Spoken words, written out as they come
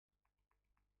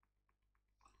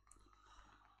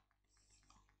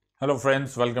Hello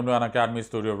friends, welcome to Unacademy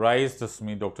studio rise. This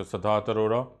me doctor Siddharth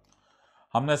Arora.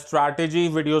 हमने strategy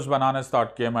videos बनाना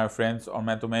start किया my friends, और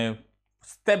मैं तुम्हें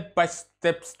स्टेप बाय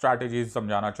स्टेप स्ट्रैटेजीज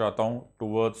समझाना चाहता हूं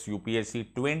टुवर्ड्स यूपीएससी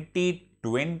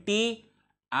 2020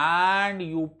 एंड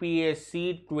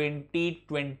यूपीएससी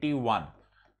 2021।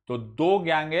 तो दो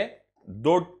गैंग है,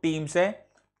 दो टीम्स है,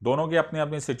 दोनों की अपनी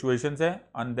अपनी सिचुएशंस है,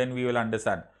 and then we will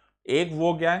understand. एक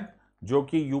वो गैंग जो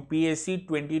कि यूपीएससी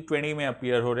 2020 में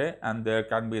अपीयर हो रहे, and there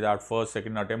can be that first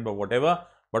second attempt और व्हाटएवर,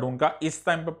 बट उनका इस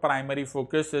टाइम पे प्राइमरी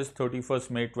फोकस इज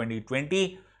 31 मई 2020,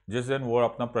 जिस दिन वो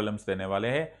अपना प्रीलिम्स देने वाले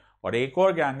हैं। और एक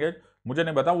और गैंग है, मुझे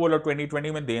नहीं पता वो लोग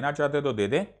 2020 में देना चाहते तो दे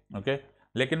दे, ओके,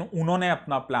 लेकिन उन्होंने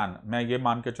अपना प्लान, मैं ये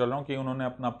मान के चल रहा हूं कि उन्होंने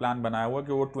अपना प्लान बनाया हुआ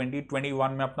कि वो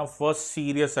 2021 में अपना फर्स्ट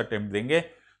सीरियस अटेम्प्ट देंगे।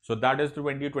 So that is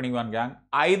 2021 gang.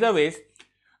 Either ways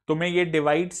तुम्हें ये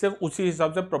डिवाइड सिर्फ उसी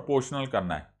हिसाब से प्रोपोर्शनल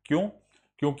करना है। क्यों?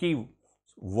 क्योंकि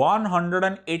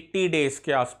 180 डेज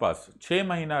के आसपास 6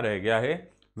 महीना रह गया है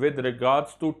with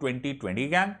regards to 2020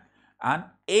 gang, and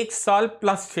 1 साल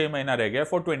प्लस 6 महीना रह गया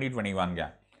फॉर 2021 गैंग।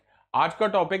 आज का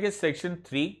टॉपिक है सेक्शन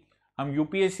 3। हम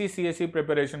यूपीएससी सीएसई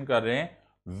प्रिपरेशन कर रहे हैं।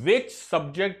 Which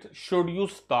subject should you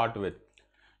start with?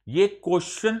 ये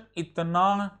क्वेश्चन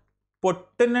इतना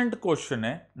पर्टिनेंट क्वेश्चन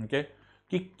है, ओके,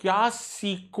 कि क्या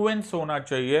सीक्वेंस होना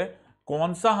चाहिए,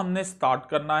 कौन सा हमने स्टार्ट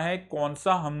करना है, कौन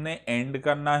सा हमने एंड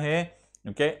करना है,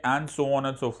 okay, and so on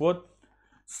and so fourth.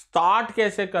 Start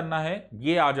कैसे करना है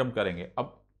ये आज हम करेंगे।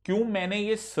 अब क्यों मैंने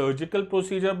ये सर्जिकल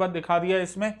प्रोसीजर पर दिखा दिया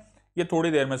इसमें, ये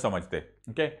थोड़ी देर में समझते,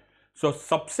 ओके। सो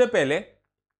सबसे पहले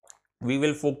we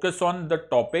will focus on the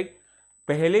topic.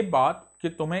 पहली बात कि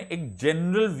तुम्हें एक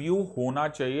जनरल व्यू होना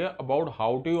चाहिए about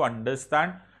how to you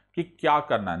understand कि क्या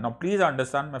करना है। नाउ प्लीज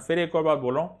अंडरस्टैंड, मैं फिर एक और बात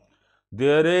बोल रहा हूं,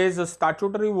 there is a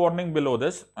statutory warning below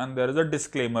this and there is a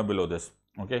disclaimer below this,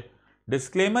 okay।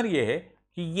 disclaimer ये है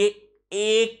कि ये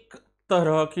एक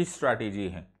तरह की स्ट्रैटेजी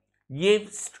है, ये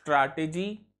strategy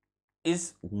is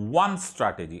one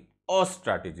strategy, a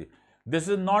strategy,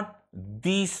 this is not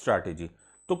the strategy।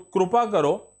 तो कृपा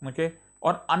करो, okay,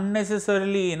 और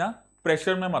unnecessarily ना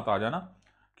प्रेशर में मत आ जाना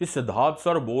कि सिद्धार्थ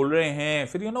सर बोल रहे हैं,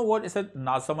 फिर यू नो वो ऐसे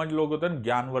नासमझ लोग होते हैं,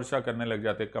 ज्ञान वर्षा करने लग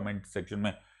जाते हैं कमेंट सेक्शन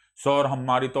में, सर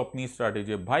हमारी तो अपनी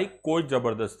स्ट्रैटेजी है। भाई कोई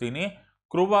जबरदस्ती नहीं,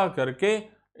 कृपा करके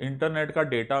इंटरनेट का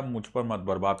डेटा मुझ पर मत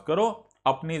बर्बाद करो,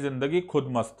 अपनी जिंदगी खुद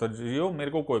मस्त जियो,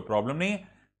 मेरे को कोई प्रॉब्लम नहीं है।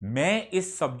 मैं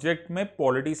इस सब्जेक्ट में,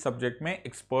 पॉलिटी सब्जेक्ट में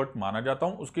एक्सपर्ट माना जाता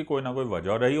हूं, उसकी कोई ना कोई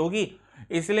वजह रही होगी,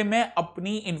 इसलिए मैं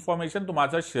अपनी इंफॉर्मेशन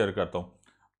तुम्हारे साथ शेयर करता हूं।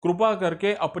 कृपा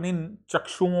करके अपनी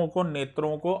चक्षुओं को,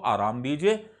 नेत्रों को आराम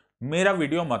दीजिए, मेरा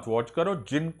वीडियो मत वॉच करो।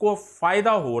 जिनको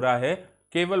फायदा हो रहा है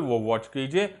केवल वो वॉच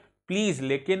कीजिए प्लीज।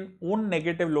 लेकिन उन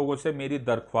नेगेटिव लोगों से मेरी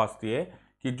दरख्वास्त ये है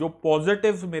कि जो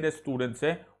पॉजिटिव मेरे स्टूडेंट्स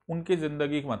हैं उनकी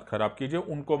जिंदगी मत खराब कीजिए,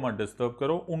 उनको मत डिस्टर्ब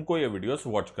करो, उनको ये वीडियोस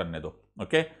वॉच करने दो,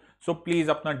 ओके। सो प्लीज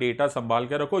अपना डेटा संभाल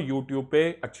के रखो, यूट्यूब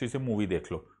पे अच्छी सी मूवी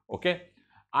देख लो, okay.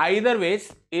 Either ways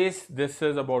is this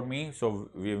is about me, so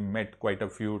we met quite a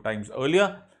few times earlier.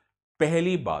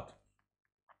 पहली बात,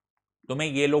 तुम्हें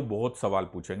ये लोग बहुत सवाल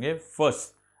पूछेंगे।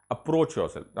 First, approach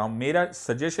yourself. मेरा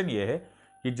सजेशन ये है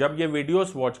कि जब ये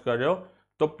वीडियोस वॉच कर रहे हो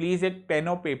तो प्लीज एक पेन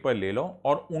और पेपर ले लो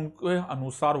और उनके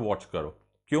अनुसार वॉच करो।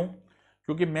 क्यों?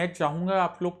 क्योंकि मैं चाहूंगा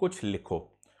आप लोग कुछ लिखो।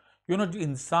 यू नो,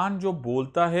 इंसान जो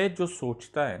बोलता है, जो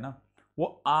सोचता है ना,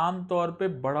 वो आमतौर पे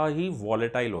बड़ा ही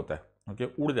वॉलेटाइल होता है, ओके,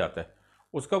 उड़ जाता है,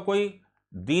 उसका कोई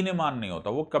दीन ईमान नहीं होता,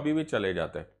 वो कभी भी चले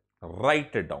जाता है।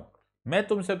 Right it down. मैं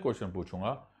तुमसे क्वेश्चन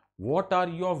पूछूंगा, what are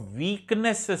your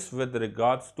weaknesses with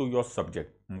regards to your subject,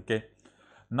 okay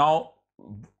now,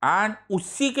 and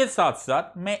उसी के साथ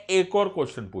साथ मैं एक और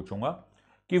क्वेश्चन पूछूंगा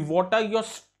कि what are your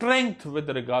strength with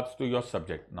regards to your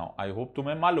subject। now I hope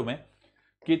तुम्हें मालूम है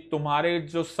कि तुम्हारे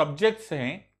जो सब्जेक्ट्स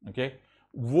हैं, okay,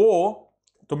 वो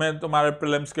तुम्हें तुम्हारे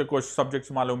प्रीलिम्स के कुछ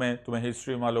सब्जेक्ट्स मालूम है, तुम्हें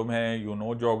हिस्ट्री मालूम है, you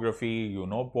know geography, you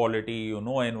know polity, you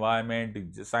know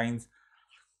environment science,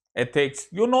 ethics,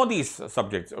 you know these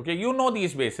subjects, okay, you know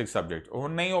these basic subject.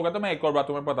 नहीं होगा तो मैं एक और बात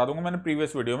तुम्हें बता दूंगा, मैंने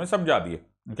प्रीवियस वीडियो में समझा दिए,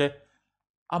 ओके।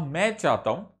 अब मैं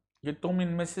चाहता हूं कि तुम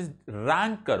इनमें से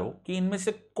रैंक करो कि इनमें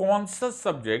से कौन सा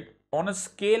subject on a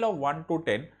scale of 1 to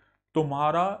 10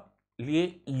 तुम्हारा लिए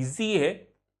इजी है,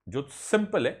 जो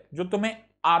सिंपल है, जो तुम्हें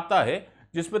आता है,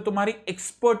 जिसमें तुम्हारी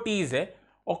एक्सपर्टीज है,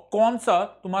 और कौन सा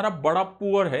तुम्हारा बड़ा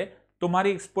पुअर है,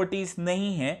 तुम्हारी एक्सपर्टीज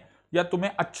नहीं है, या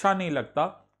तुम्हें अच्छा नहीं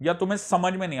लगता, या तुम्हें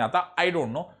समझ में नहीं आता, आई डोंट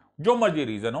नो, जो मर्जी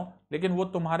रीजन हो, लेकिन वो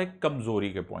तुम्हारे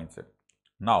कमजोरी के पॉइंट्स है।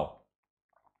 Now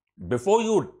before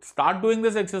you start doing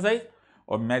this exercise,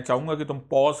 और मैं चाहूंगा कि तुम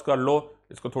पॉज कर लो,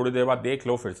 इसको थोड़ी देर बाद देख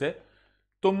लो फिर से,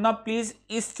 तुम ना प्लीज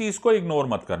इस चीज को इग्नोर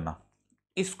मत करना।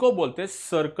 इसको बोलते हैं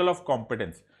सर्कल ऑफ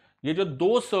कॉम्पिटेंस। ये जो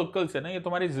 2 सर्कल्स है ना, ये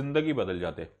तुम्हारी जिंदगी बदल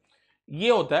जाते हैं। ये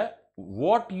होता है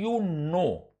what you know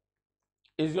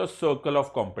is your circle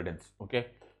of competence. Okay,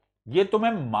 ये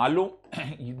तुम्हें मालूम,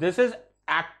 this is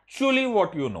actually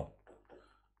what you know.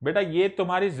 बेटा ये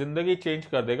तुम्हारी जिंदगी चेंज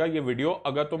कर देगा ये वीडियो,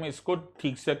 अगर तुम इसको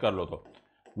ठीक से कर लो तो।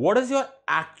 What is your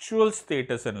actual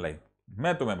status in life?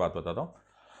 मैं तुम्हें बात बताता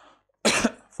हूं।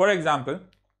 For example,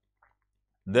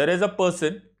 there is a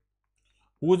person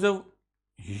who is a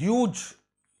huge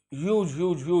huge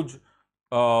huge huge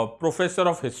professor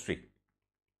of history.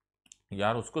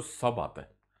 यार उसको सब आता है,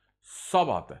 सब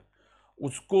आता है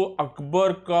उसको,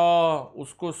 अकबर का,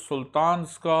 उसको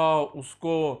सुल्तान्स का,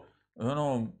 उसको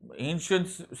एंशियंट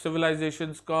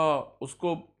सिविलाइजेशंस का,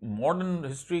 उसको मॉडर्न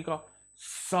हिस्ट्री का,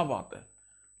 सब आता है।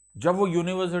 जब वो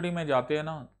यूनिवर्सिटी में जाते हैं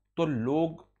ना तो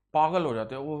लोग पागल हो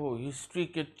जाते हैं, वो हिस्ट्री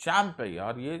के चैंप है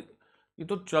यार, ये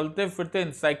तो चलते फिरते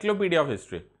इंसाइक्लोपीडिया ऑफ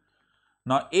हिस्ट्री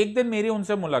ना। एक दिन मेरी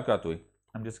उनसे मुलाकात हुई,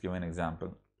 I am just giving an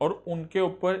example, और उनके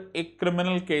ऊपर एक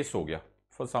क्रिमिनल केस हो गया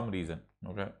फॉर सम रीजन।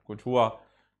 ओके, कुछ हुआ,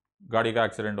 गाड़ी का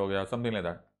एक्सीडेंट हो गया, समथिंग लाइक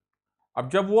दैट। अब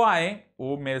जब वो आए,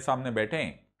 वो मेरे सामने बैठे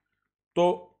हैं,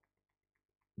 तो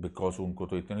बिकॉज उनको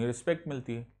तो इतनी रिस्पेक्ट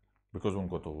मिलती है, बिकॉज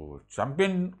उनको तो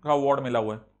चैंपियन का अवार्ड मिला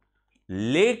हुआ है,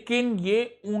 लेकिन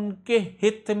ये उनके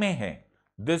हित में है।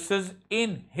 This is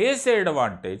in his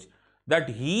advantage that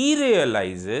he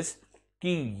realises कि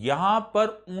यहां पर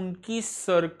उनकी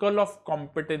सर्कल ऑफ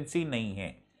कॉम्पिटेंसी नहीं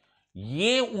है,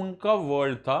 ये उनका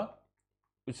वर्ल्ड था,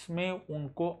 इसमें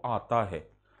उनको आता है।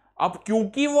 अब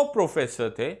क्योंकि वो प्रोफेसर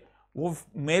थे, वो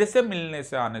मेरे से मिलने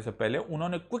से आने से पहले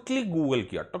उन्होंने क्विकली गूगल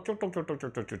किया, टक टक टक टक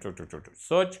टक टक टक टक टक,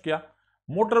 सर्च किया,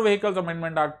 मोटर व्हीकल्स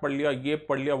अमेंडमेंट एक्ट पढ़ लिया, ये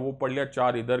पढ़ लिया, वो पढ़ लिया,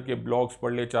 4 इधर के ब्लॉग्स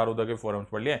पढ़ लिए, 4 उधर के फोरम्स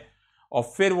पढ़ लिए, और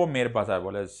फिर वो मेरे पास आए,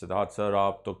 बोले सिद्धार्थ सर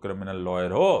आप तो क्रिमिनल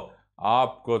लॉयर हो,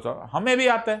 आपको तो हमें भी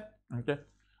आता है। ओके,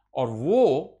 और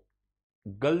वो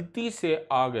गलती से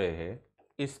आ गए हैं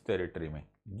इस टेरिटरी में।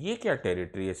 ये क्या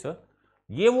टेरिटरी है सर?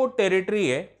 ये वो टेरिटरी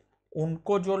है,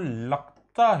 उनको जो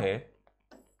लगता है,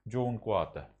 जो उनको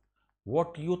आता है,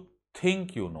 what you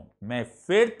think you know. मैं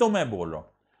फिर तुम्हें बोल रहा हूं,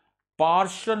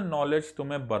 पार्शियल नॉलेज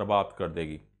तुम्हें बर्बाद कर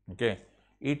देगी। Okay,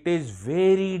 it is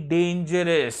very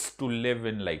dangerous to live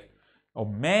in life. और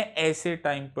मैं ऐसे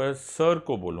टाइम पर सर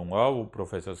को बोलूंगा, वो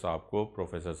प्रोफेसर साहब को,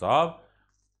 प्रोफेसर साहब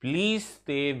please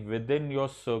stay with in your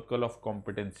circle of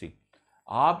competency.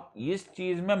 आप इस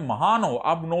चीज में महान हो,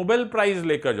 आप नोबेल प्राइज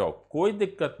लेकर जाओ, कोई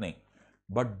दिक्कत नहीं,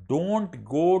 but don't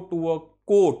go to a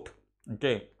court.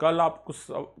 Okay, कल आप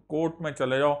कोर्ट में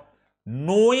चले जाओ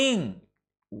नोइंग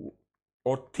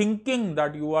और thinking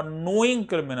that you are knowing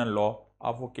criminal law,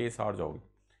 आप वो केस हार जाओगे।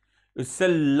 इससे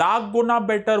लाख गुना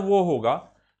बेटर वो होगा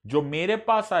जो मेरे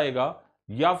पास आएगा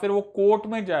या फिर वो कोर्ट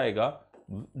में जाएगा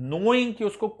नोइंग कि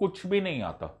उसको कुछ भी नहीं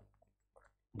आता।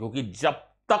 क्योंकि जब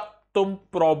तक तुम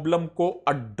प्रॉब्लम को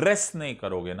एड्रेस नहीं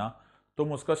करोगे ना,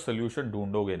 तुम उसका सोल्यूशन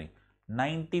ढूंढोगे नहीं।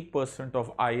 90%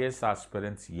 ऑफ आईएएस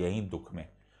एस्पिरेंट्स यही दुख में,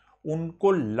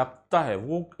 उनको लगता है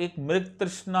वो एक मृग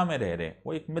तृष्णा में रह रहे हैं,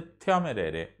 वो एक मिथ्या में रह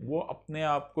रहे हैं, वो अपने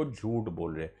आप को झूठ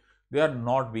बोल रहे हैं, they are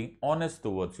not being honest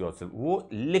towards yourself. वो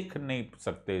लिख नहीं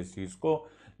सकते इस चीज को,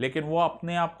 लेकिन वो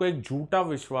अपने आप को एक झूठा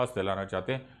विश्वास दिलाना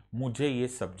चाहते हैं, मुझे ये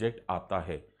सब्जेक्ट आता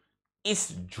है। इस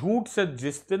झूठ से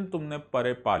जिस दिन तुमने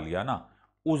परे पा लिया ना,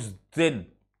 उस दिन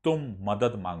तुम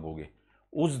मदद मांगोगे।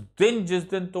 उस दिन जिस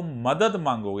दिन तुम मदद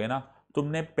मांगोगे ना,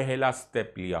 तुमने पहला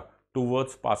स्टेप लिया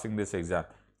towards passing this exam.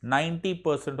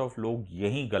 90% of लोग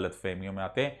यही गलत फहमियों में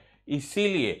आते हैं,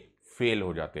 इसीलिए फेल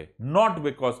हो जाते हैं। नॉट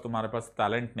बिकॉज तुम्हारे पास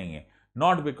टैलेंट नहीं है,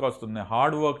 नॉट बिकॉज तुमने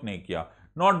हार्ड वर्क नहीं किया,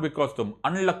 नॉट बिकॉज तुम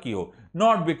अनलकी हो,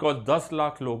 नॉट बिकॉज 10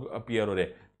 लाख लोग अपीयर हो रहे।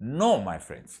 No my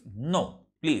friends, no,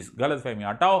 please गलत फहमी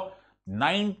हटाओ।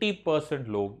 90%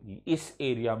 लोग इस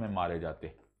एरिया में मारे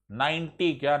जाते,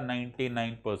 90 क्या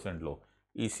 99% लोग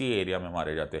इसी एरिया में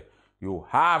मारे जाते। You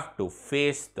have to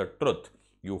face the truth,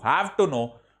 you have to know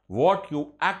what you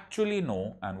actually know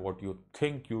and what you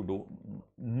think you do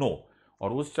know।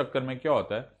 और उस चक्कर में क्या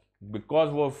होता है, बिकॉज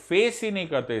वो फेस ही नहीं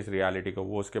करते इस रियलिटी को,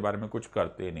 वो उसके बारे में कुछ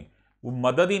करते ही नहीं, वो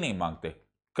मदद ही नहीं मांगते।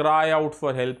 क्राई आउट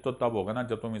फॉर हेल्प तो तब होगा ना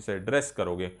जब तुम इसे एड्रेस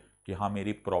करोगे कि हाँ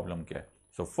मेरी प्रॉब्लम क्या है।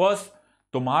 सो फर्स्ट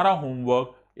तुम्हारा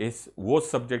होमवर्क इस वो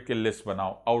सब्जेक्ट की लिस्ट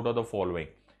बनाओ out of the following: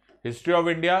 history of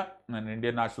India and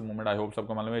Indian national movement, I hope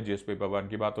सबको मालूम है, जीएस पेपर 1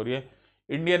 की बात हो रही है।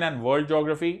 Indian and world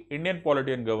geography, Indian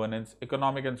polity and governance,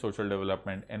 economic and social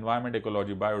development, environment,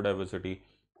 ecology, biodiversity,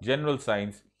 general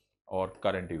science और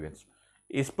current events।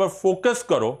 इस पर फोकस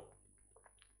करो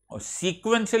और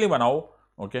सीक्वेंशियली बनाओ।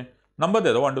 ओके, नंबर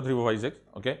दे दो 1 2 3 4 5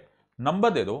 6। ओके, नंबर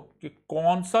दे दो कि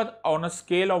कौन सा on a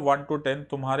scale of 1 to 10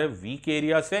 तुम्हारे वीक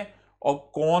एरिया से और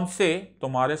कौन से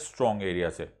तुम्हारे स्ट्रॉन्ग एरिया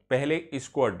से। पहले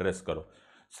इसको एड्रेस करो।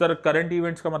 सर करंट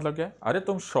इवेंट्स का मतलब क्या है? अरे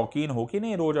तुम शौकीन हो कि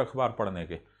नहीं रोज अखबार पढ़ने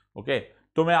के? ओके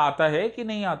तुम्हें आता है कि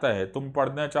नहीं आता है? तुम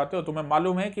पढ़ना चाहते हो? तुम्हें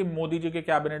मालूम है कि मोदी जी के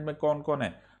कैबिनेट में कौन कौन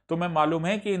है? तुम्हें मालूम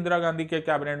है कि इंदिरा गांधी के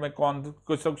कैबिनेट में कौन,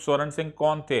 स्वर्ण सिंह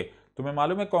कौन थे? तुम्हें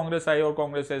मालूम है कांग्रेस आई और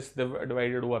कांग्रेस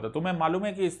डिवाइडेड हुआ था? तुम्हें मालूम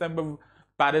है कि इस टाइम पे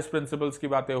पेरिस प्रिंसिपल्स की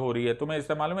बातें हो रही है? तुम्हें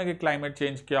इससे मालूम है कि क्लाइमेट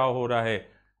चेंज क्या हो रहा है?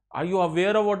 Are you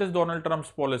aware of what is Donald Trump's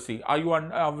policy? Are you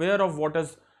aware of what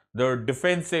is the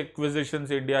defence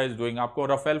acquisitions India is doing? आपको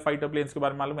राफेल फाइटर प्लेन्स के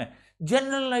बारे में मालूम है?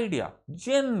 जनरल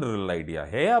आइडिया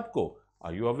है आपको?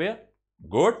 Are you aware?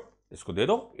 गुड, इसको दे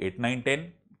दो 8 9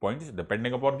 10 पॉइंट्स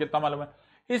डिपेंडिंग अपॉन कितना मालूम है।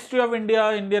 History of India,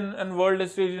 Indian and world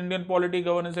history, Indian polity,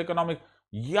 governance, economic.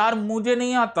 यार मुझे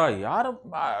नहीं आता यार,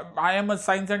 I am a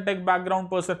science and tech background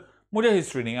person, मुझे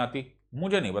हिस्ट्री नहीं आती,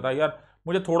 मुझे नहीं पता यार।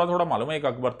 मुझे थोड़ा थोड़ा मालूम है एक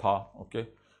अकबर था, okay.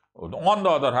 On the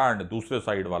other hand दूसरे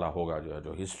साइड वाला होगा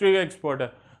जो हिस्ट्री का एक्सपर्ट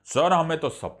है। सर हमें तो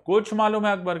सब कुछ मालूम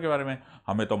है अकबर के बारे में।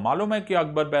 हमें तो मालूम है कि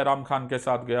अकबर बैराम खान के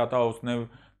साथ गया था, उसने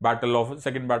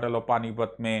सेकेंड बैटल ऑफ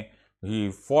पानीपत में he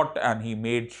fought and he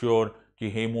made sure कि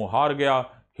हेमू हार गया।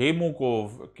 हेमू को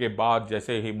के बाद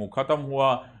जैसे हेमू खत्म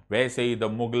हुआ वैसे ही द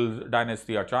मुगल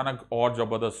डायनेस्टी अचानक और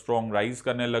जबरदस्त स्ट्रॉन्ग राइज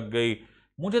करने लग गई।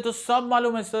 मुझे तो सब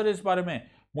मालूम है सर इस बारे में।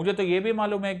 मुझे तो यह भी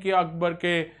मालूम है कि अकबर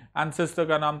के एंसेस्टर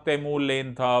का नाम तैमूर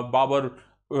लेन था। बाबर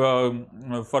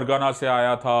फरगना से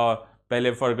आया था,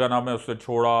 पहले फरगना में उससे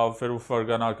छोड़ा, फिर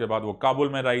फरगना के बाद वो काबुल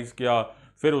में राइज किया,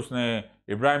 फिर उसने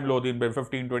इब्राहिम लोदीन पे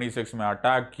 1526 में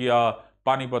अटैक किया,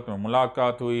 पानीपत में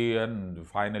मुलाकात हुई एंड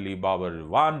फाइनली बाबर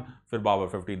वन, फिर बाबर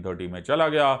 1530 में चला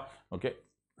गया। ओके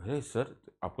अरे सर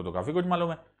आपको तो काफ़ी कुछ मालूम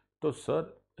है। तो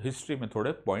सर हिस्ट्री में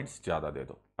थोड़े पॉइंट्स ज़्यादा दे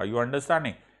दो। Are you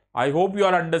understanding? I hope you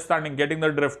are understanding, getting the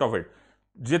drift of it.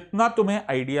 जितना तुम्हें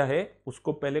आइडिया है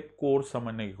उसको पहले कोर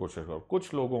समझने की कोशिश करो।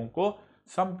 कुछ लोगों को,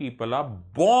 some people are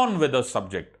born with a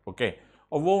subject, okay,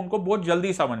 और वो उनको बहुत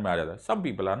जल्दी समझ में आ जाता है। Some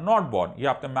people are not born. ये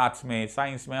आपने मैथ्स में,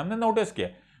 साइंस में हमने नोटिस किया।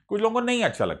 कुछ लोगों को नहीं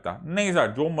अच्छा लगता, नहीं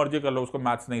सर जो मर्जी कर लो उसको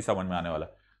मैथ्स नहीं समझ में आने वाला।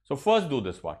 So first do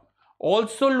this part,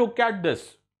 also look at this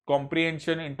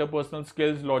comprehension, interpersonal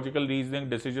skills, logical reasoning,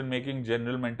 decision making,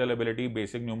 general mental ability,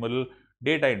 basic numeral,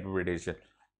 data interpretation।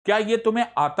 क्या ये तुम्हें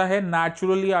आता है?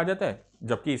 नेचुरली आ जाता है,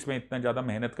 जबकि इसमें इतना ज्यादा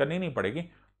मेहनत करनी नहीं पड़ेगी,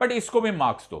 बट इसको भी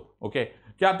मार्क्स दो। ओके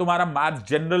क्या तुम्हारा मैथ्स,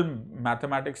 जनरल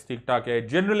मैथमेटिक्स ठीक ठाक है?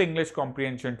 जनरल इंग्लिश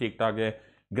कॉम्प्रिहेंशन ठीक ठाक है?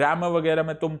 ग्रामर वगैरह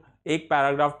में तुम एक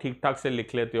पैराग्राफ ठीक ठाक से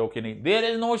लिख लेते हो कि नहीं? There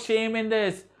is no shame in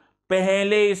this.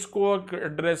 पहले इसको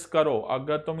एड्रेस करो।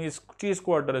 अगर तुम इस चीज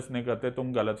को एड्रेस नहीं करते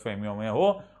तुम गलत फहमियों में हो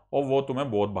और वो तुम्हें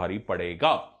बहुत भारी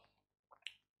पड़ेगा।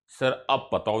 सर अब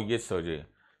बताओ ये सर्जरी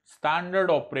स्टैंडर्ड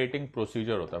ऑपरेटिंग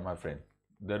प्रोसीजर होता है my friend.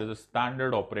 There is a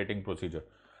standard operating procedure.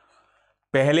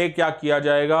 पहले क्या किया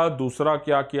जाएगा, दूसरा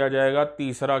क्या किया जाएगा,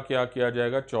 तीसरा क्या किया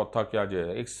जाएगा, चौथा क्या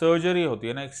जाएगा। एक सर्जरी होती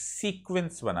है ना, एक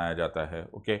सीक्वेंस बनाया जाता है।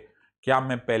 ओके क्या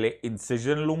मैं पहले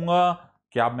इंसिजन लूंगा,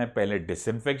 क्या मैं पहले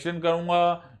डिसइंफेक्शन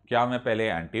करूंगा, क्या मैं पहले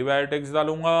एंटीबायोटिक्स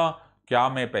डालूंगा, क्या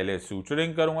मैं पहले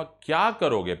सूचरिंग करूंगा, क्या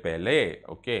करोगे पहले?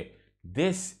 Okay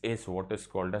this is what is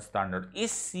called a standard.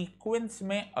 इस सीक्वेंस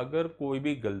में अगर कोई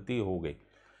भी गलती हो गई,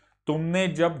 तुमने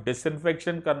जब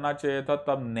डिसइंफेक्शन करना चाहिए था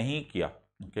तब नहीं किया,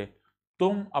 ओके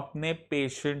तुम अपने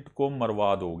पेशेंट को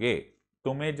मरवा दोगे।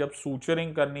 तुम्हें जब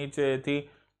सूचरिंग करनी चाहिए थी,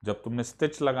 जब तुमने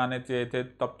स्टिच लगाने चाहिए थे,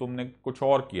 तब तुमने कुछ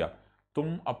और किया,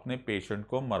 तुम अपने पेशेंट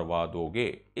को मरवा दोगे।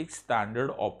 एक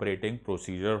स्टैंडर्ड ऑपरेटिंग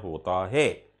प्रोसीजर होता है।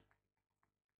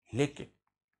 लेकिन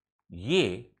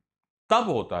ये तब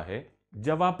होता है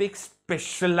जब आप एक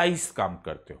स्पेशलाइज काम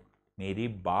करते हो। मेरी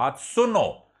बात सुनो,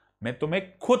 मैं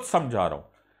तुम्हें खुद समझा रहा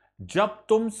हूं। जब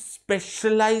तुम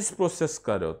स्पेशलाइज प्रोसेस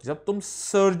कर रहे हो, जब तुम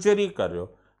सर्जरी कर रहे हो,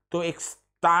 तो एक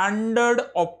स्टैंडर्ड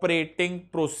ऑपरेटिंग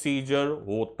प्रोसीजर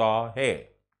होता है।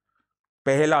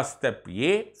 पहला स्टेप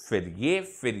ये, फिर ये,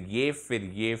 फिर ये, फिर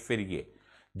ये, फिर ये।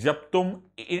 जब तुम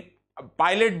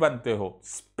पायलट बनते हो,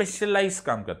 स्पेशलाइज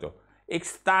काम करते हो, एक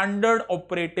स्टैंडर्ड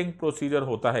ऑपरेटिंग प्रोसीजर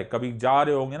होता है। कभी जा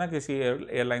रहे होंगे ना, किसी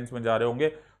एयरलाइंस में जा रहे होंगे,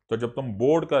 तो जब तुम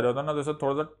बोर्ड कर रहे हो ना, जैसे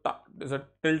थोड़ा सा जैसे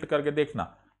टिल्ट करके देखना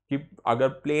कि अगर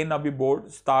प्लेन अभी बोर्ड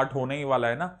स्टार्ट होने ही वाला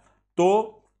है ना, तो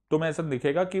तुम्हें ऐसा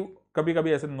दिखेगा कि कभी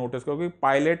कभी ऐसे नोटिस करो कि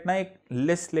पायलट ना एक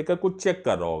लिस्ट लेकर कुछ चेक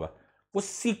कर रहा होगा। वो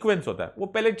सीक्वेंस होता है, वो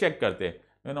पहले चेक करते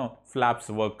हैं फ्लैप्स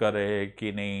वर्क कर रहे हैं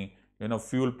कि नहीं,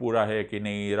 फ्यूल पूरा है कि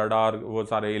नहीं, रडार वो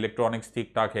सारे इलेक्ट्रॉनिक्स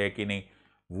ठीक ठाक है कि नहीं।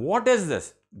 What is this?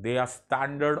 They are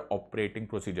standard operating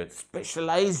procedure.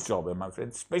 Specialized job है my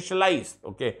friend, specialized.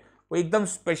 Okay, वो एकदम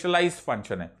specialized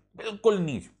function है, बिल्कुल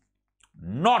नीच।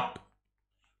 Not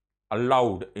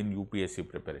allowed in UPSC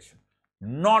preparation.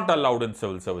 Not allowed in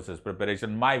civil services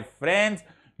preparation. My friends,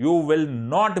 you will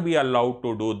not be allowed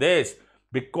to do this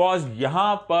because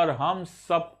यहां पर हम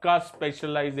सबका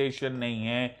specialization नहीं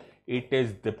है. It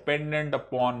is dependent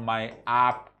upon my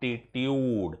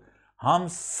aptitude. हम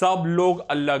सब लोग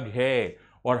अलग है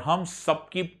और हम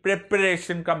सबकी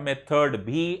प्रिपरेशन का मेथड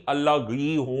भी अलग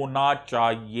ही होना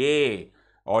चाहिए।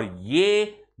 और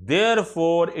ये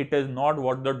therefore it is not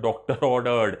what the doctor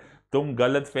ordered. तुम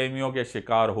गलत फहमियों के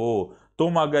शिकार हो।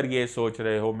 तुम अगर ये सोच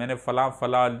रहे हो मैंने फला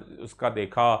फला उसका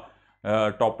देखा,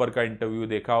 टॉपर का इंटरव्यू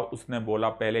देखा, उसने बोला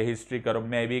पहले हिस्ट्री करो,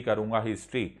 मैं भी करूंगा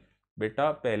हिस्ट्री।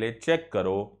 बेटा पहले चेक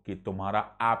करो कि तुम्हारा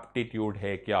एप्टीट्यूड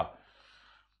है क्या।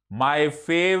 माय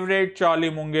फेवरेट चार्ली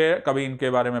मुंगेर, कभी इनके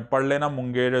बारे में पढ़ लेना,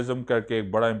 मुंगेरिज्म करके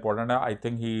एक बड़ा इंपॉर्टेंट है। I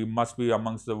think he must be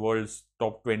amongst the world's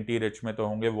top 20 rich में तो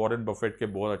होंगे। वॉरेन बफेट के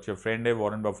बहुत अच्छे फ्रेंड है।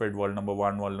 Warren Buffett world number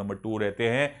 1 world number 2 रहते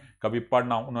हैं। कभी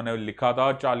पढ़ना, उन्होंने लिखा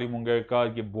था चार्ली मुंगेर का,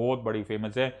 ये बहुत बड़ी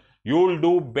फेमस है। You will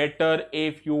do better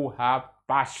if you have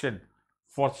passion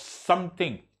for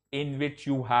something in which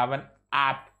you have an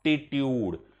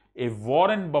aptitude. If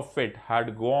Warren Buffett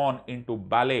had gone into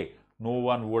ballet, no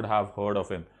one would have heard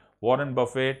of him. Warren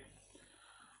Buffett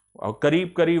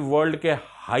करीब करीब world के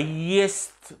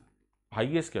highest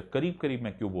क्या, करीब करीब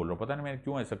मैं क्यों बोल रहा हूं, पता नहीं मैंने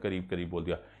क्यों ऐसा करीब करीब बोल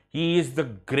दिया। He is the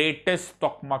greatest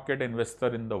stock market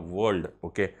investor in the world.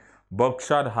 Okay,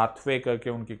 Berkshire Hathaway करके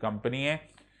उनकी कंपनी है,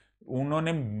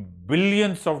 उन्होंने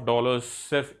बिलियंस ऑफ डॉलर्स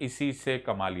सिर्फ इसी से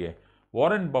कमा लिए।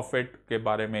 वॉरेन बफेट के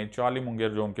बारे में चार्ली मुंगेर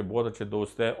जो उनके बहुत अच्छे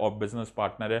दोस्त है और बिजनेस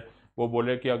पार्टनर है, वो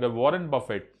बोले कि अगर वॉरेन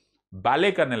बफेट बैले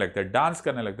करने लगते हैं, डांस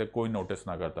करने लगते हैं, कोई नोटिस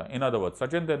ना करता। In other word,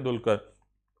 Sachin Tendulkar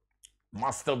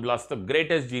master blaster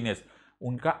greatest genius,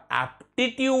 उनका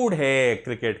एप्टीट्यूड है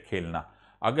क्रिकेट खेलना।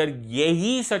 अगर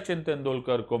यही सचिन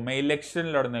तेंदुलकर को मैं इलेक्शन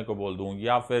लड़ने को बोल दूं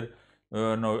या फिर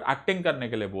एक्टिंग करने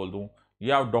के लिए बोल दूं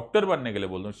या डॉक्टर बनने के लिए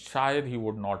बोल दूं, शायद he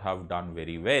would not have done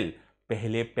very well.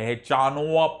 पहले पहचानो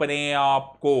अपने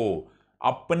आप को,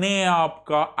 अपने आप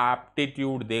का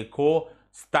एप्टीट्यूड देखो।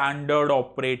 स्टैंडर्ड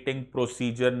ऑपरेटिंग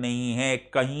प्रोसीजर नहीं है,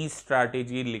 कहीं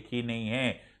स्ट्रैटेजी लिखी नहीं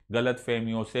है। गलत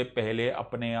फहमियों से पहले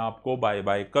अपने आप को बाय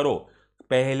बाय करो।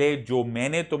 पहले जो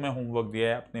मैंने तुम्हें होमवर्क दिया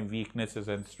है, अपने वीकनेसेस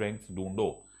एंड स्ट्रेंथ्स ढूंढो।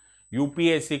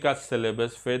 यूपीएससी का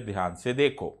सिलेबस फिर ध्यान से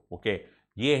देखो। ओके,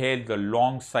 ये है the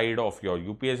long side of your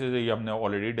UPSC, ये हमने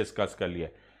ऑलरेडी डिस्कस कर लिया।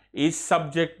 इस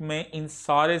सब्जेक्ट में इन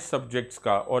सारे सब्जेक्ट्स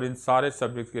का और इन सारे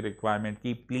सब्जेक्ट्स की रिक्वायरमेंट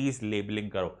की प्लीज लेबलिंग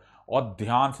करो और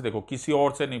ध्यान से देखो, किसी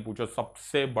और से नहीं पूछो।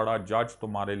 सबसे बड़ा जज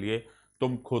तुम्हारे लिए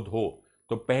तुम खुद हो।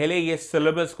 तो पहले ये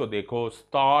सिलेबस को देखो,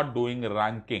 स्टार्ट डूइंग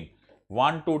रैंकिंग,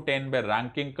 1 to 10 पे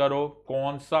रैंकिंग करो।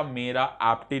 कौन सा मेरा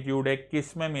एप्टीट्यूड है,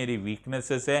 किस में मेरी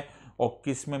वीकनेसेस है और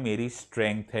किस में मेरी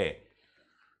स्ट्रेंथ है।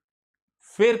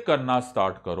 फिर करना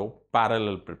स्टार्ट करो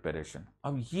पैरेलल प्रिपरेशन।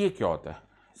 अब ये क्या होता है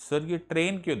सर, ये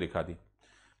ट्रेन क्यों दिखा दी?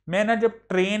 मैं ना जब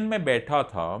ट्रेन में बैठा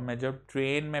था, मैं जब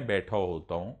ट्रेन में बैठा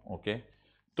होता हूं, ओके,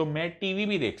 तो मैं टीवी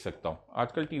भी देख सकता हूं।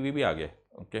 आजकल टीवी भी आ गया,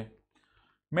 ओके।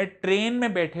 मैं ट्रेन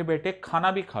में बैठे बैठे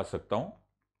खाना भी खा सकता हूं,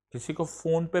 किसी को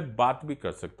फोन पे बात भी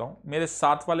कर सकता हूं, मेरे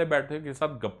साथ वाले बैठे के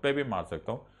साथ गप्पे भी मार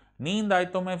सकता हूं, नींद आए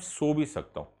तो मैं सो भी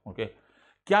सकता हूं। ओके,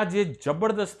 क्या ये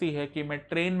जबरदस्ती है कि मैं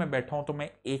ट्रेन में बैठा हूं तो मैं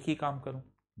एक ही काम करूं?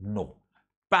 No,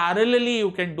 parallelly you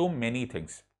can do many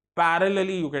things,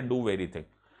 parallelly you can do very thing.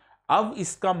 अब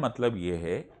इसका मतलब यह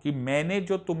है कि मैंने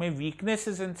जो तुम्हें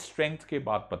वीकनेसेस एंड स्ट्रेंथ की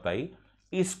बात बताई,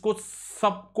 इसको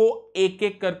सबको एक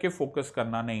एक करके फोकस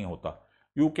करना नहीं होता।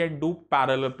 You can do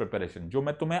parallel preparation. जो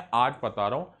मैं तुम्हें आज बता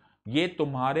रहा हूं ये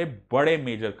तुम्हारे बड़े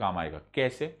मेजर काम आएगा।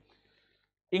 कैसे?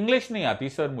 इंग्लिश नहीं आती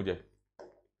सर मुझे,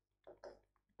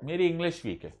 मेरी इंग्लिश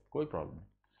वीक है, कोई प्रॉब्लम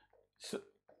नहीं,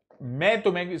 मैं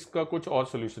तुम्हें इसका कुछ और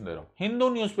सोल्यूशन दे रहा हूं। हिंदू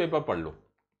न्यूज़पेपर पढ़ लो।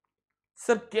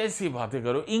 सर कैसी बातें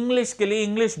करो, इंग्लिश के लिए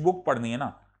इंग्लिश बुक पढ़नी है ना।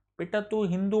 बेटा तू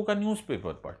हिंदू का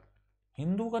न्यूज़पेपर पढ़,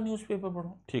 हिंदू का न्यूज़पेपर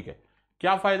पढ़ो, ठीक है।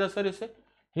 क्या फायदा सर इससे?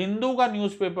 हिंदू का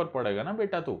न्यूज़पेपर पढ़ेगा ना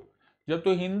बेटा तू, जब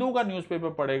तू हिंदू का न्यूज़पेपर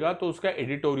पढ़ेगा तो उसका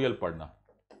एडिटोरियल पढ़ना,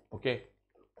 ओके,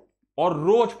 और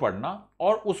रोज पढ़ना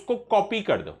और उसको कॉपी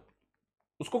कर दो,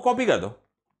 उसको कॉपी कर दो।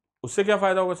 उससे क्या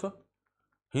फायदा होगा सर?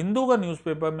 हिंदू का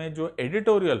न्यूज़पेपर में जो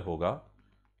एडिटोरियल होगा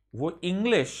वो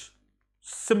इंग्लिश,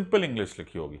 सिंपल इंग्लिश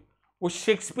लिखी होगी, वो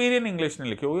शेक्सपियरियन इंग्लिश नहीं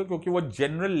लिखी होगी क्योंकि वो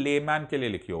जनरल लेमैन के लिए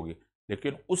लिखी होगी,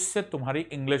 लेकिन उससे तुम्हारी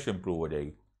इंग्लिश इंप्रूव हो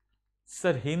जाएगी।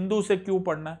 सर हिंदू से क्यों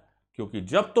पढ़ना है? क्योंकि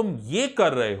जब तुम ये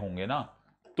कर रहे होंगे ना,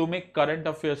 तुम्हें करंट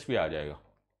अफेयर्स भी आ जाएगा।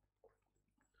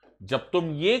 जब तुम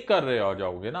ये कर रहे हो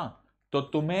जाओगे ना, तो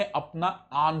तुम्हें अपना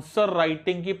आंसर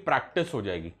राइटिंग की प्रैक्टिस हो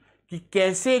जाएगी कि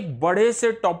कैसे एक बड़े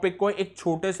से टॉपिक को एक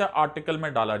छोटे से आर्टिकल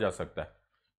में डाला जा सकता है।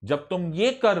 जब तुम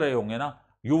ये कर रहे होंगे ना,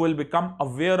 you will become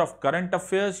aware of current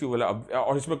affairs, you will,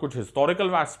 और इसमें कुछ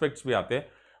हिस्टोरिकल एस्पेक्ट्स भी आते हैं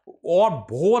और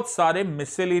बहुत सारे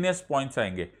मिसलेनियस पॉइंट्स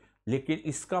आएंगे। लेकिन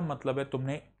इसका मतलब है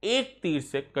तुमने एक तीर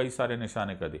से कई सारे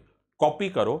निशाने कर दिए। कॉपी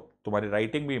करो, तुम्हारी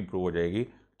राइटिंग भी इंप्रूव हो जाएगी,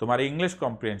 तुम्हारी इंग्लिश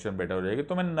कॉम्प्रिहेंशन बेटर हो जाएगी,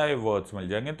 तुम्हें नए वर्ड्स मिल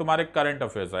जाएंगे, तुम्हारे करंट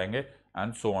अफेयर्स आएंगे,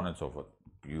 and so on and so forth.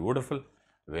 Beautiful,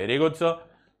 very good sir.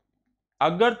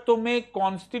 अगर तुम्हें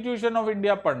कॉन्स्टिट्यूशन ऑफ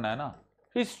इंडिया पढ़ना है ना,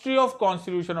 history of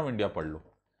constitution of India पढ़ लो।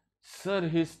 सर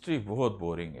हिस्ट्री बहुत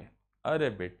बोरिंग है। अरे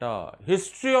बेटा,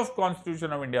 history of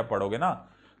constitution of India पढ़ोगे ना,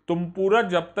 तुम पूरा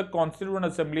जब तक कॉन्स्टिट्यूएंट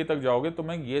असेंबली तक जाओगे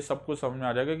तुम्हें ये सब कुछ समझ में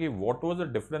आ जाएगा कि what was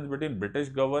the difference between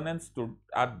British governance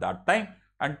at that time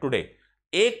and today.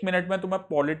 1 minute में तुम्हें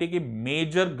पॉलिटी की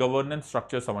मेजर गवर्नेंस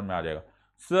स्ट्रक्चर समझ में आ जाएगा।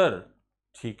 सर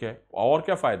ठीक है, और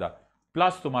क्या फायदा,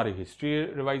 प्लस तुम्हारी हिस्ट्री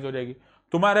रिवाइज हो जाएगी,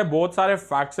 तुम्हारे बहुत सारे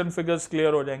फैक्ट्स एंड फिगर्स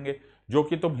क्लियर हो जाएंगे जो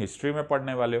कि तुम हिस्ट्री में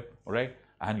पढ़ने वाले हो, right.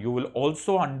 And you will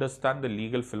also understand the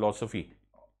legal philosophy.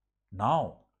 Now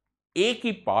एक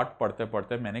ही पार्ट पढ़ते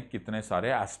पढ़ते मैंने कितने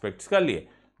सारे एस्पेक्ट्स कर लिए।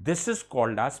 This is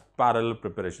called as parallel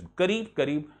preparation. करीब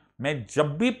करीब मैं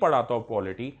जब भी पढ़ाता हूं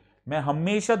पॉलिटी, मैं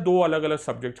हमेशा 2 अलग अलग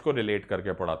सब्जेक्ट्स को रिलेट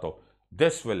करके पढ़ाता हूं।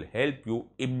 This will help you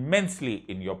immensely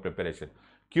in your preparation.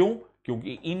 क्यों?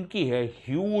 क्योंकि इनकी है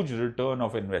ह्यूज रिटर्न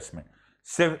ऑफ इन्वेस्टमेंट।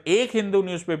 सिर्फ एक हिंदू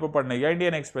न्यूज़पेपर पढ़ने या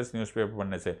इंडियन एक्सप्रेस न्यूज़पेपर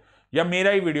पढ़ने से, या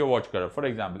मेरा ही वीडियो वॉच करो। फॉर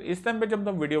एग्जांपल इस टाइम पे जब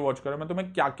तुम वीडियो वॉच करो, मैं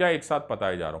तुम्हें क्या क्या एक साथ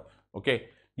बताए जा रहा हूं, ओके।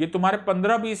 ये तुम्हारे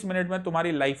 15-20 मिनट में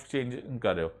तुम्हारी लाइफ चेंज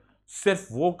कर रहे हो। सिर्फ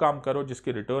वो काम करो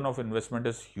जिसकी return of investment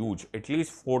is huge,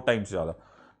 at least 4 times ज्यादा।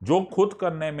 जो खुद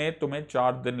करने में तुम्हें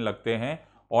 4 दिन लगते हैं,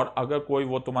 और अगर कोई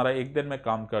वो तुम्हारा 1 दिन में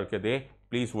काम करके दे,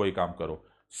 प्लीज वही काम करो।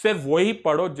 सिर्फ वही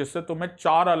पढ़ो जिससे तुम्हें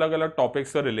 4 अलग अलग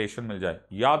टॉपिक्स का रिलेशन मिल जाए।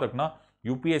 याद रखना,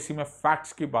 यूपीएससी में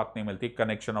फैक्ट्स की बात नहीं मिलती,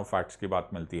 कनेक्शन ऑफ फैक्ट्स की बात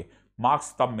मिलती है।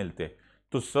 मार्क्स तब मिलते।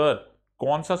 तो सर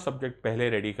कौन सा सब्जेक्ट पहले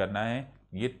रेडी करना है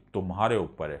ये तुम्हारे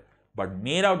ऊपर है, बट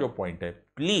मेरा जो पॉइंट है,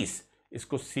 प्लीज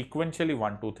इसको सीक्वेंशियली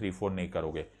 1 2 3 4 नहीं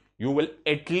करोगे। You will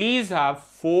at least have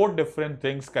 4 different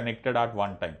things connected eight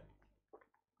one time.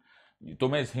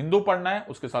 तुम्हें हिंदू पढ़ना है,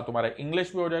 उसके साथ तुम्हारा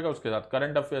इंग्लिश भी हो जाएगा, उसके साथ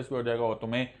करंट अफेयर्स भी हो जाएगा, और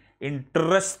तुम्हें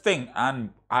interesting and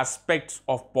aspects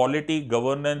of polity,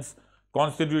 governance,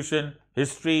 constitution,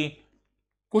 history,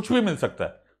 कुछ भी मिल सकता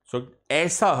है। सो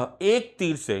ऐसा एक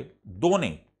तीर से 2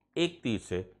 नहीं, एक तीर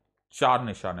से 4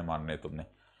 निशाने मारने तुमने।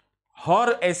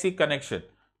 हर ऐसी कनेक्शन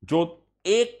जो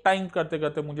एक टाइम करते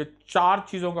करते मुझे 4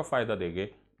 चीजों का फायदा देंगे,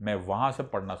 मैं वहां से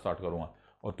पढ़ना स्टार्ट करूंगा,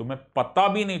 और तुम्हें पता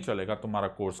भी नहीं चलेगा तुम्हारा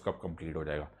कोर्स कब कंप्लीट हो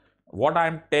जाएगा। What I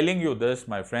am telling you this,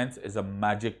 my friends, is a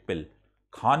magic pill.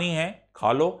 खानी है,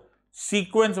 खा लो,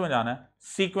 सीक्वेंस में जाना है,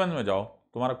 सीक्वेंस में जाओ,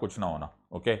 तुम्हारा कुछ ना होना।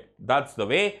 Okay, that's the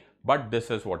way, but this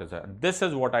is what is it. This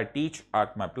is what I teach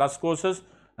at my plus courses,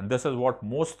 and this is what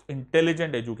most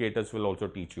intelligent educators will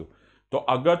also teach you. तो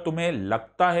अगर तुम्हें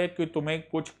लगता है कि तुम्हें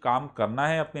कुछ काम करना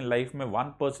है अपनी लाइफ में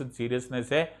 1%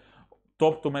 सीरियसनेस है,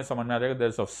 तो तुम्हें समझ में आ जाएगा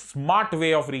there is a smart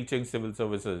way of reaching civil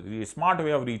services, smart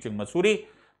way of reaching Mussoorie.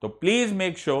 तो please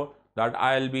make sure that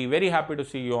I'll be very happy to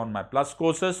see you on my plus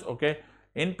courses, okay?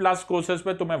 In plus courses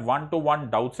पे तुम्हें 1-to-1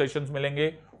 doubt sessions मिलेंगे,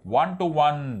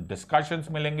 1-to-1 discussions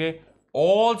मिलेंगे,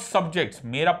 all subjects,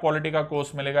 मेरा polity का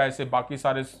course मिलेगा, ऐसे बाकी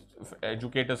सारे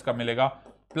एजुकेटर्स का मिलेगा,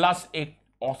 प्लस एक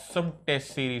ऑसम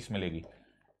टेस्ट सीरीज मिलेगी।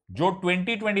 जो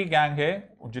 2020 गैंग है,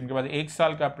 जिनके पास 1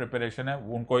 साल का प्रिपरेशन है,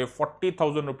 उनको ये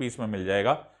 40,000 रुपीज में मिल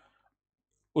जाएगा।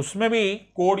 उसमें भी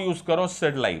कोड यूज करो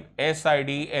SIDLIVE,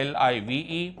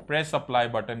 SIDLIVE, press apply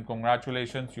button,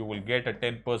 congratulations, you will get a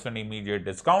 10% immediate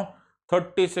discount.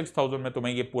 36,000 में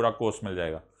तुम्हें ये पूरा कोर्स मिल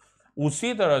जाएगा।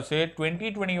 उसी तरह से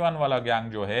 2021 वाला गैंग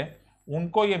जो है,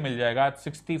 उनको ये मिल जाएगा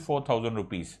 64,000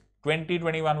 रुपीज।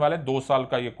 2021 वाले 2 साल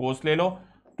का ये कोर्स ले लो,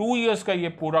 2 इयर्स का ये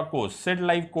पूरा कोर्स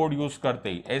SIDLIVE कोड यूज करते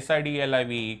ही,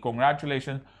 SIDLIVE,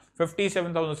 कांग्रेचुलेशंस,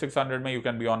 57,600 में you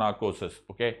can be on our courses,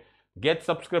 okay. Get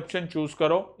subscription choose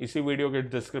करो, इसी वीडियो के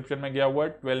डिस्क्रिप्शन में गया हुआ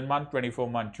है। 12 मंथ, 24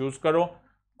 मंथ चूज करो,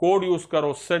 कोड यूज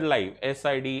करो SIDLIVE,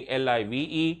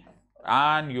 SIDLIVE,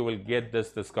 and you will get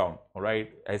this discount,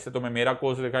 right. ऐसे तुम्हें मेरा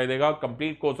कोर्स दिखाई देगा,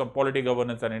 complete course of polity,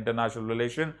 governance and international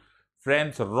relation.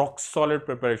 Friends, rock solid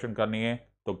preparation करनी है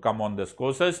तो come on this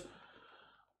courses.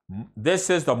 This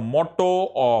is the motto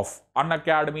of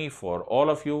Unacademy for all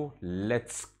of you.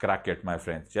 Let's crack it, my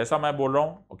friends. जैसा मैं बोल रहा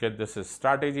हूं, okay, this is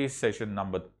strategy session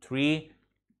number 3.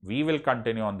 We will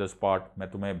continue on this part. मैं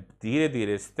तुम्हें धीरे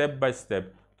धीरे step by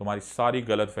step तुम्हारी सारी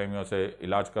गलत फहमियों से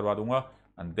इलाज करवा दूंगा,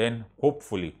 and then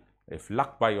hopefully, if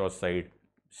luck by your side,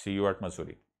 see you at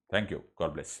Missouri. Thank you.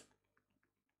 God bless.